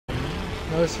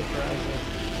No surprises.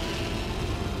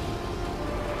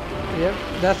 Yep,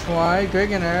 that's why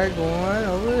Greg and I are going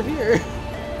over here.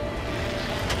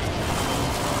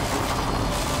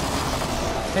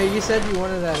 Hey, you said you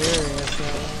wanted that area, so...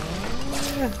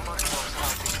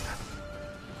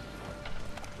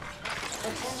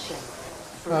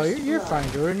 Oh, you're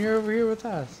fine, Jordan. You're over here with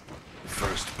us.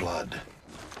 First blood.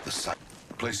 The site.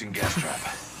 Placing gas trap.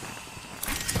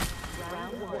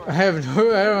 I have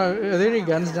no... I don't know. Are there any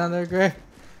guns down there, Greg?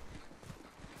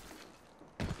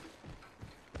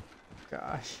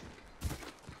 Gosh.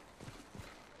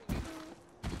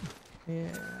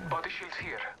 Yeah. Body shield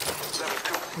here. Level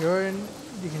 2. Jordan,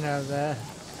 you can have that.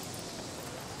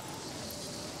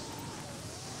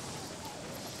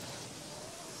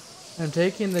 I'm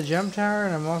taking the jump tower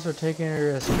and I'm also taking a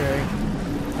risk, Greg.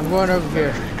 I'm going over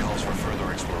here. It calls for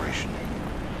further exploration.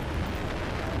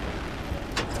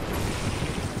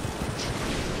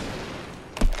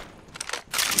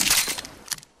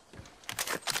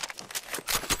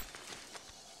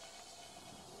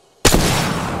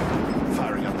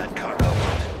 Firing on that cargo.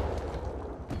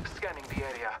 Scanning the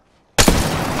area.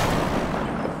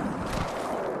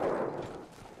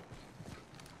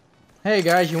 Hey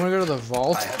guys, you want to go to the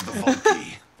vault? I have the vault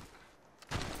key.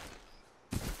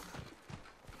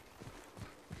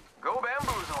 Go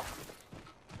bamboozle.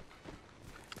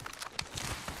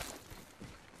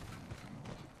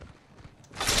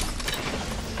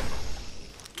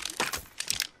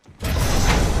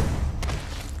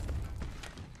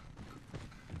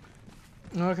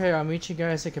 Okay, I'll meet you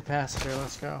guys at capacitor.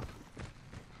 Let's go.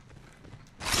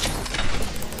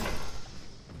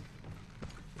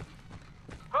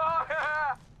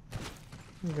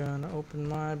 I'm gonna open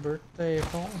my birthday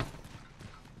phone.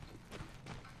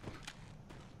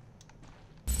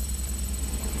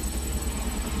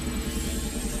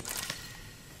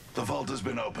 The vault has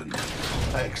been opened.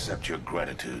 I accept your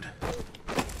gratitude.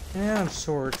 Yeah, of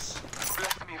sorts.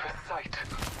 Bless me with sight.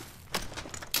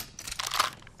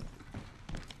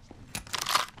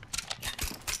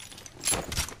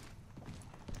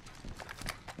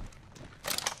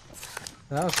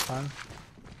 That was fun.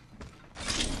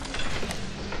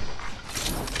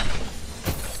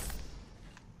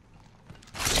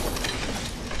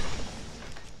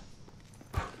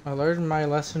 I learned my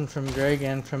lesson from Greg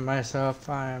and from myself.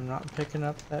 I am not picking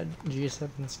up that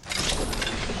G7 stuff.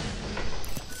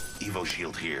 Evo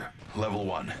shield here. Level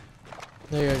 1.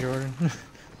 There you go, Jordan.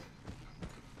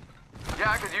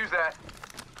 Yeah, I could use that.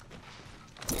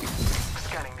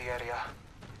 Scanning the area.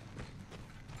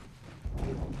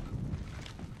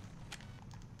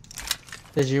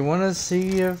 Did you want to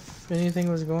see if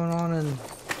anything was going on in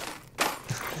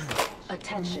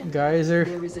Attention. Geyser?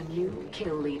 There is a new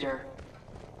kill leader.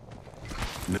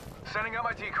 Sending out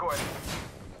my decoy.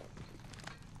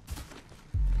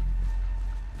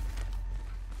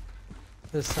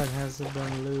 This side hasn't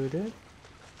been looted.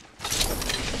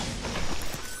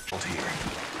 Vault here.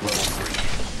 Level 3.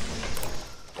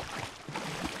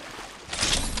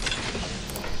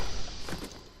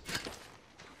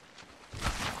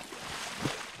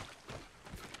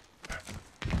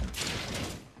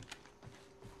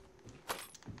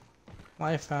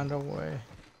 I found a way.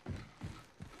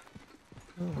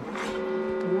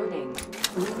 Warning.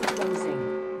 Room closing.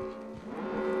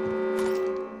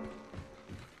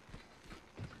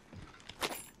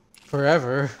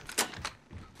 Forever.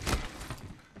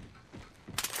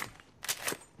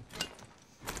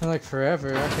 I like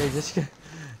forever. Okay, just get.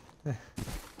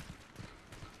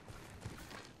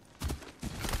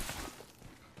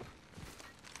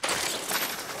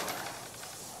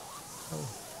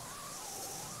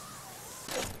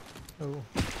 Oh.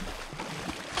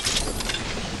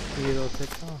 It'll take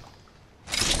off.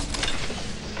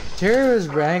 Terry was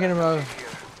bragging about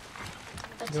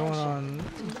going on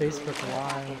Facebook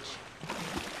Live.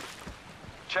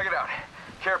 Check it out.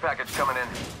 Care package coming in.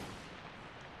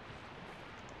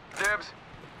 Dibs.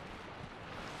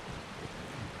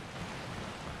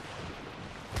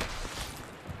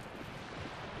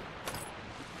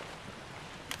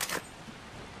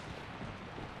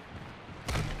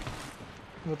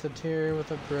 With a tear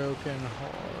with a broken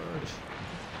heart.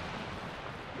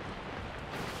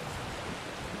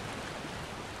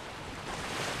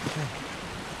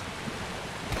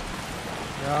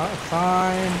 Yeah,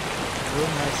 fine. Do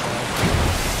it myself.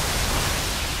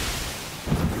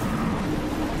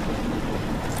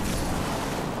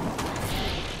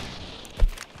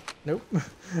 Nope.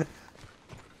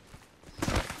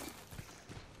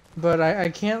 But I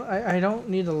can't, I don't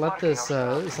need to let this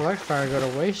select fire go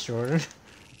to waste, Jordan.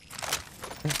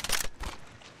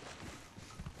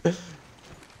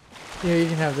 Yeah, you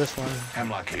can have this one.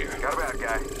 Hemlock here. Got a bad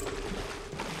guy.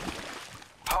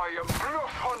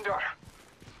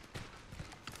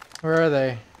 Where are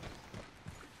they?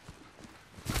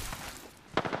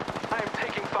 I am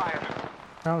taking fire.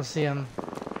 I don't see them.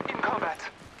 In combat.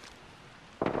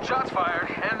 Shots fired,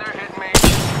 and they're hitting me.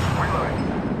 Reloading.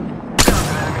 Down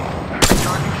an enemy.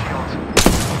 Charging shields.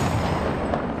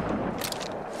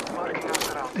 Marking our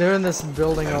surroundings. They're in this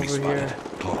building Enemy over spotted. here.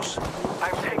 Close.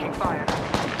 I'm taking fire.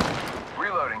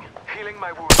 Reloading. Healing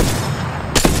my wounds.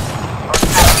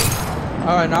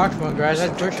 Oh, I knocked one, guys.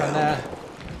 I'd push on that.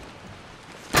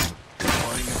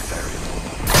 Deploying a variable.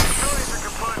 Facilities are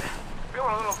kaput.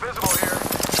 Feeling a little visible here.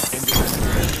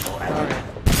 Okay.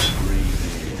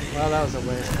 Well, that was a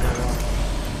waste.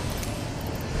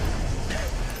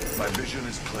 My vision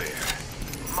is clear.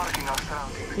 Marking our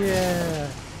surroundings. Yeah.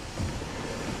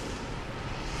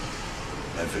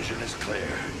 My vision is clear.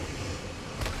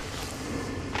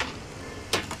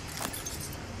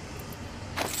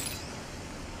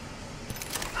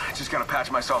 I just gotta patch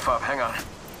myself up. Hang on.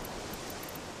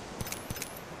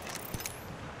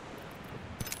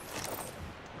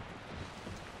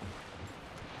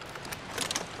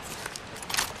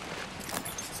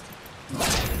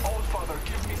 Old father,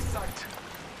 give me sight.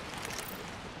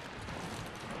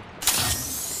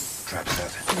 Trap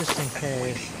set. Just in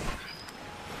case.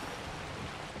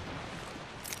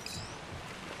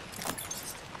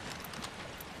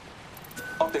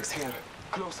 Optics here.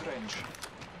 Close range.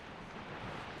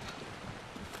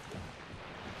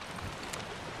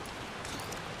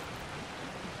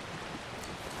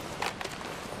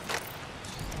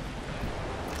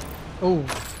 Oh.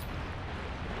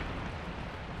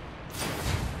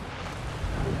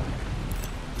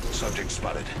 Subject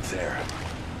spotted. There.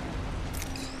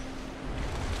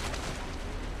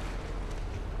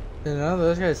 Did none of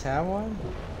those guys have one?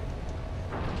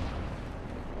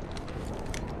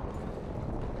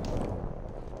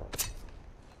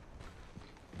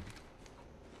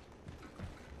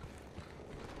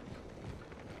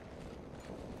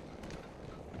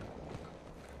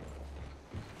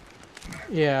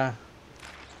 Yeah.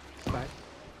 Right.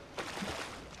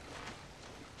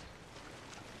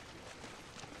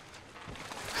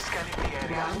 Scanning the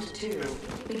area. Round 2.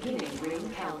 Beginning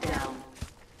ring countdown.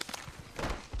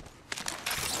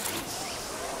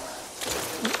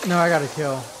 No, I got a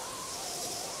kill.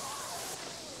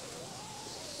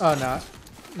 Oh, no.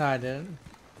 No, I didn't.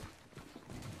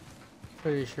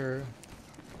 Pretty sure.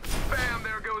 Bam!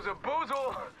 There goes a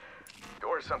boozle!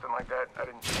 Or something like that. I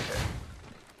didn't see that.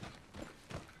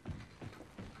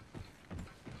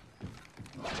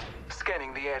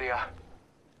 Scanning the area.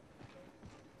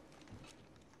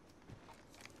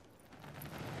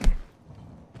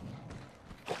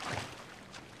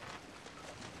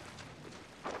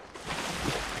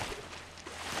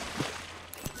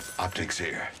 Optics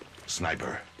here.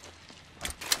 Sniper.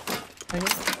 Dang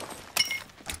it.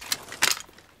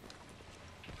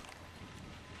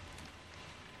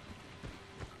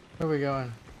 Where are we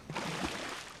going?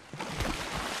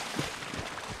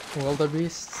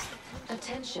 Wildebeests?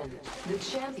 Attention. The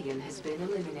champion has been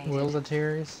eliminated.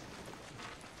 Wildeteers?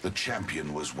 The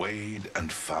champion was weighed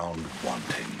and found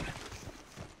wanting.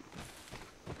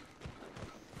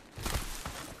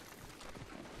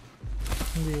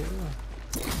 Yeah.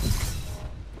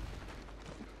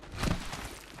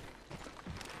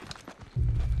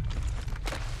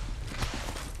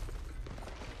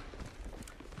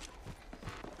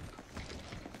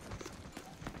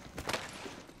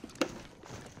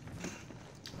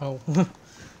 Oh.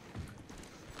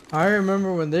 I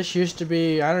remember when this used to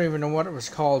be, I don't even know what it was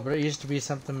called, but it used to be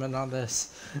something, but not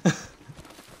this.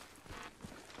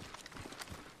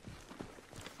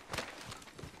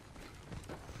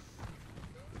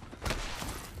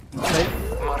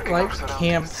 like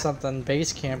camp something,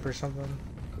 base camp or something.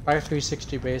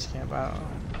 5360 base camp, I don't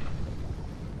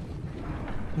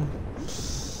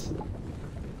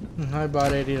know. I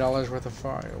bought $80 worth of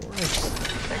fireworks.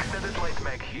 Extended light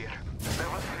mag here.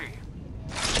 Level 3.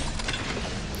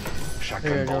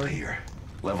 Shotgun bolt here.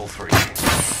 Level 3.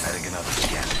 Adding another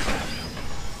gas trap.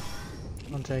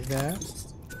 I'll take that.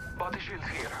 Body shields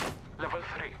here. Level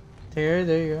 3. There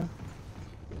you go.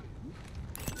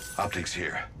 Optics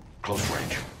here. Close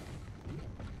range.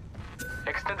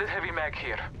 Extended heavy mag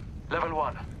here. Level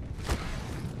 1.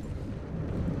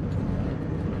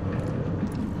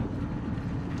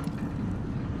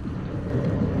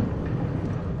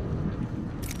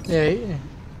 Yeah.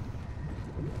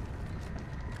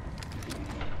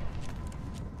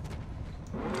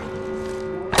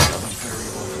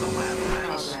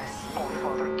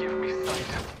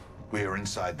 We are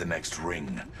inside the next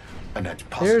ring. A net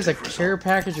There's a positive care result.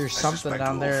 package or something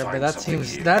down there, but that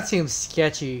seems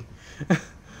sketchy.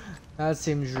 That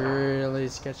seems really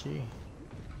sketchy.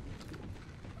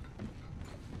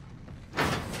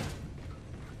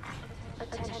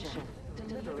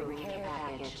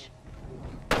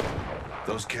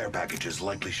 Those care packages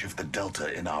likely shift the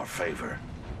delta in our favor.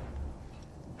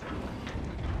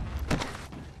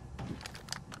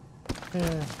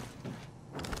 Yeah.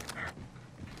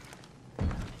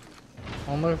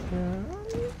 Almost.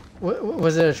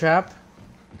 Was it a trap?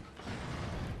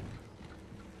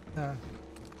 No.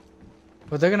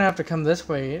 Well, they're gonna have to come this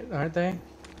way, aren't they?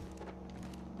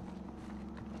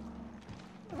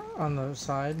 On the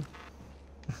side.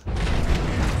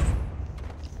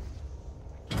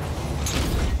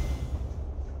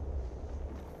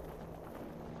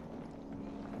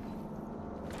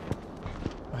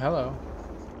 Oh, hello.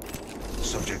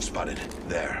 Subject spotted.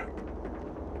 There.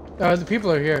 The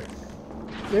people are here.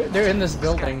 They're in this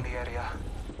building. Scanning the area.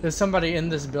 There's somebody in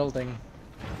this building.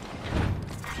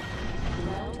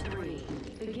 Round 3.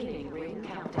 Beginning ring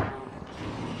countdown.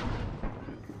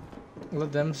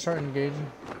 Let them start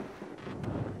engaging.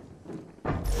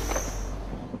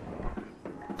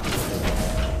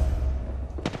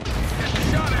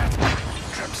 Shot at!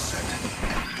 Trap set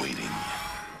and waiting.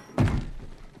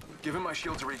 Giving my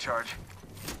shield to recharge.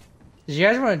 Did you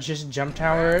guys want to just jump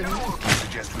tower it? I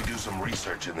suggest we do some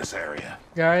research in this area.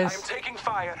 I am Guys? taking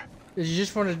fire. Did you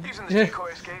just want Using the to... decoy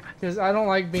escape. Because I don't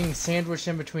like being sandwiched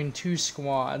in between two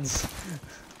squads.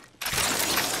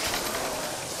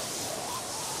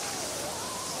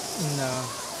 No.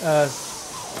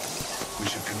 We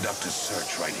should conduct a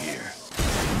search right here.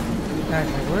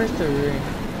 Actually, where's the ring?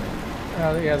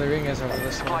 Oh, yeah, the ring is over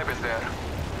this Supply way. is there.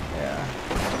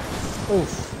 Yeah.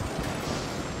 Oof.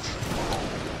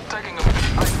 Taking them.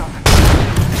 Ice up.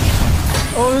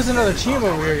 Oh, there's another team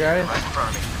over here, guys. Right in front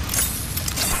of me.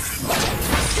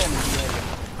 Scanning the area.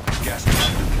 Gas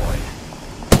trap deployed.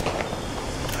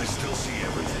 I still see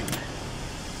everything.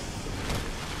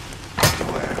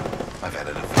 Beware. I've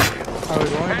added a variable. Are we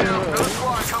going Hey, another to...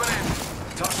 squad coming in.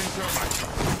 Tossing thermite.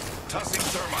 Tossing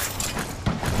thermite.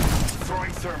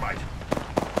 Throwing thermite.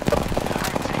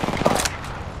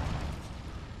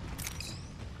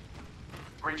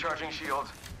 Recharging shield.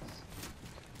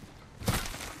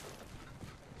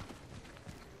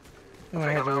 I'm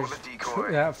gonna have to Around with a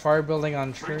decoy. that fire building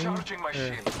on tree. Recharging my Or-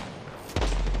 shield.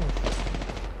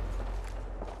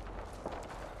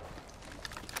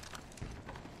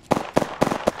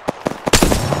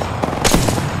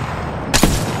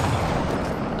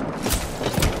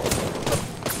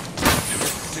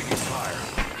 Taking fire.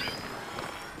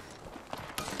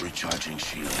 Recharging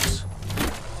shields.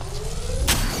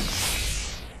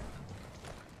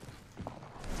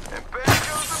 And there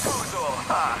goes the boozle.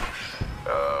 Ah.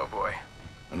 Oh boy.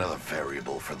 Another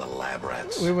variable for the lab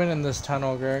rats. We went in this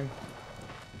tunnel, Greg.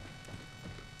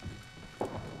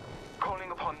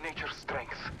 Calling upon nature's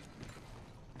strength.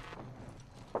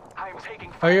 I am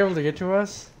taking Are you able to get to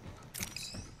us?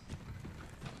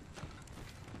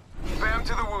 Bam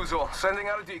to the woozle. Sending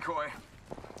out a decoy.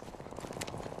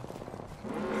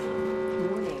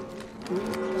 Warning. Ring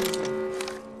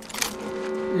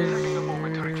closing. Taking a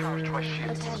moment to recharge my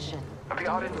shield. Attention. We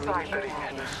are inside the ring.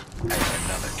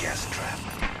 Another gas trap.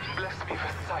 Bless me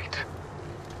with sight.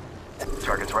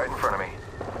 Target's right in front of me.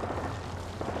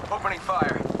 Opening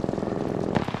fire.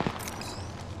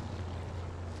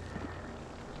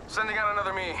 Sending out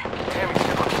another me. Damn, he's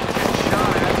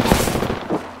shot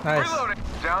at. Nice. Reloading.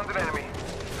 Downed an enemy.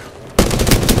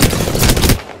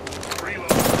 Reload.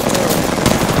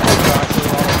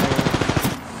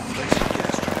 Placing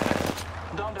gas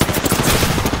trap. Downed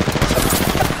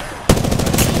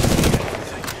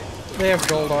They have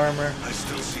gold armor. I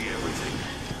still see everything.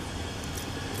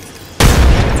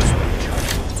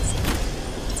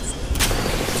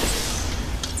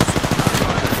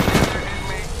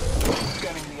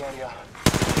 Scanning the area.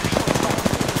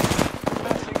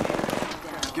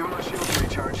 Give him my shield to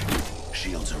recharge.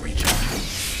 Shields are recharging.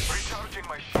 Recharging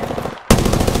my shield.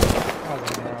 Oh my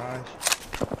gosh.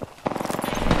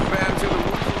 Bam to the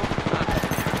woozle.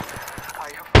 I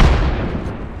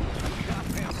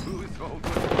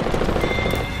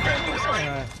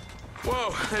have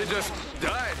Whoa, they just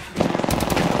died.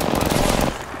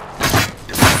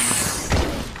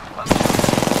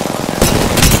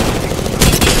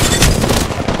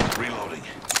 Reloading.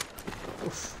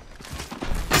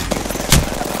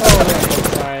 Oh, they're on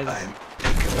both sides.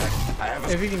 I have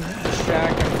a If you can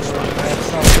distract them, that's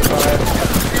something survive.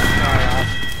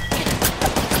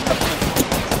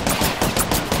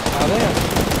 Oh, there.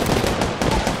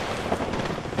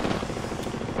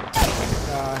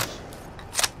 Gosh.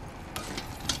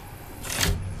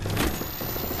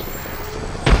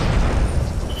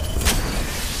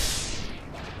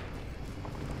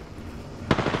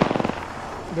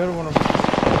 Go to one of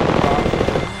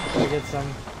them. To get some.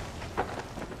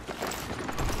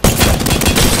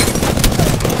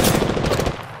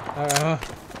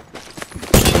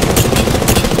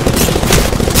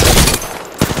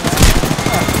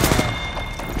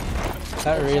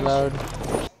 that reload.